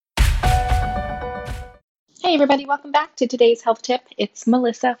Hey everybody, welcome back to today's health tip. It's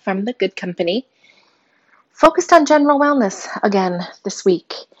Melissa from The Good Company. Focused on general wellness again this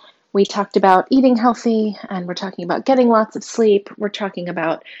week. We talked about eating healthy and we're talking about getting lots of sleep. We're talking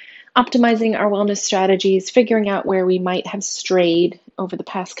about optimizing our wellness strategies, figuring out where we might have strayed over the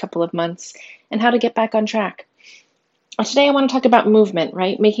past couple of months and how to get back on track. Today I want to talk about movement,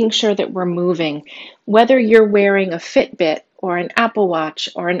 right? Making sure that we're moving. Whether you're wearing a Fitbit or an Apple Watch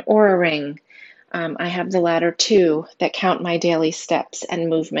or an Oura Ring, I have the latter too that count my daily steps and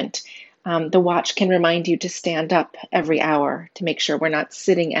movement. The watch can remind you to stand up every hour to make sure we're not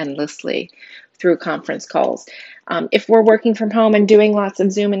sitting endlessly through conference calls. If we're working from home and doing lots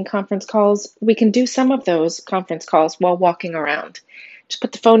of Zoom and conference calls, we can do some of those conference calls while walking around. Just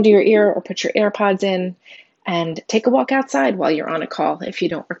put the phone to your ear or put your AirPods in and take a walk outside while you're on a call if you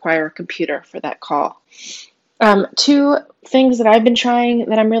don't require a computer for that call. Two things that I've been trying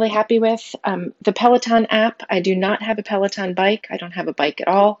that I'm really happy with. The Peloton app. I do not have a Peloton bike. I don't have a bike at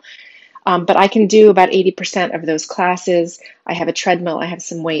all. But I can do about 80% of those classes. I have a treadmill. I have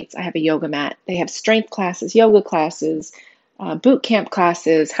some weights. I have a yoga mat. They have strength classes, yoga classes, boot camp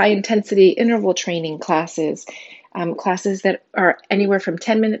classes, high intensity interval training classes, classes that are anywhere from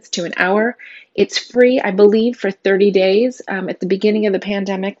 10 minutes to an hour. It's free, I believe, for 30 days. At the beginning of the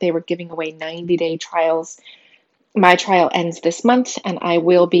pandemic, they were giving away 90-day trials. My trial ends this month, and I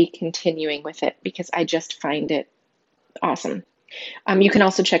will be continuing with it because I just find it awesome. You can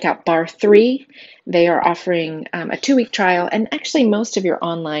also check out Barre3. They are offering a 2-week trial, and actually most of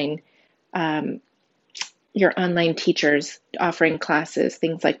um, your online teachers offering classes,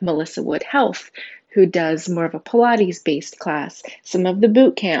 things like Melissa Wood Health, who does more of a Pilates-based class, some of the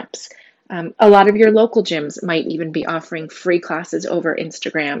boot camps. A lot of your local gyms might even be offering free classes over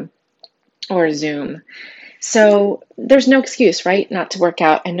Instagram or Zoom. So there's no excuse, right, not to work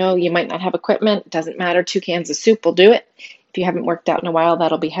out. I know you might not have equipment. Doesn't matter. 2 cans of soup will do it. If you haven't worked out in a while,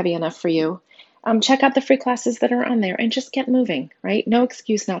 that'll be heavy enough for you. Check out the free classes that are on there and just get moving, right? No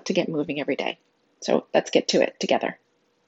excuse not to get moving every day. So let's get to it together.